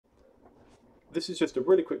this is just a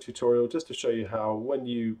really quick tutorial just to show you how when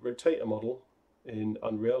you rotate a model in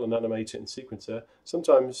Unreal and animate it in Sequencer,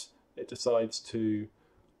 sometimes it decides to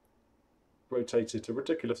rotate it a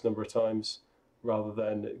ridiculous number of times rather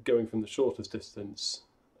than going from the shortest distance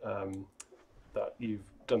that you've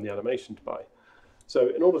done the animation by. So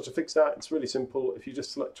in order to fix that, it's really simple. If you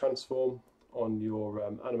just select Transform on your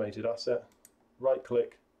animated asset, right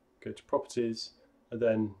click, go to Properties, and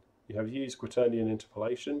then you have Use Quaternion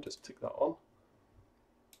Interpolation, just tick that on.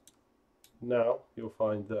 Now you'll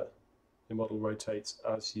find that your model rotates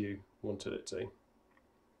as you wanted it to.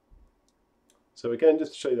 So again,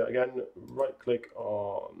 just to show you that again, right click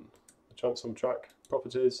on the Transform track,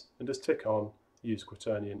 Properties, and just tick on Use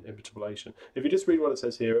Quaternion Interpolation. If you just read what it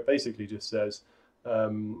says here, it basically just says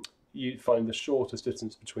you find the shortest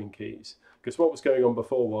distance between keys. Because what was going on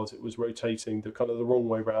before was it was rotating the wrong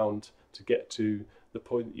way round to get to the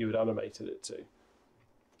point that you had animated it to.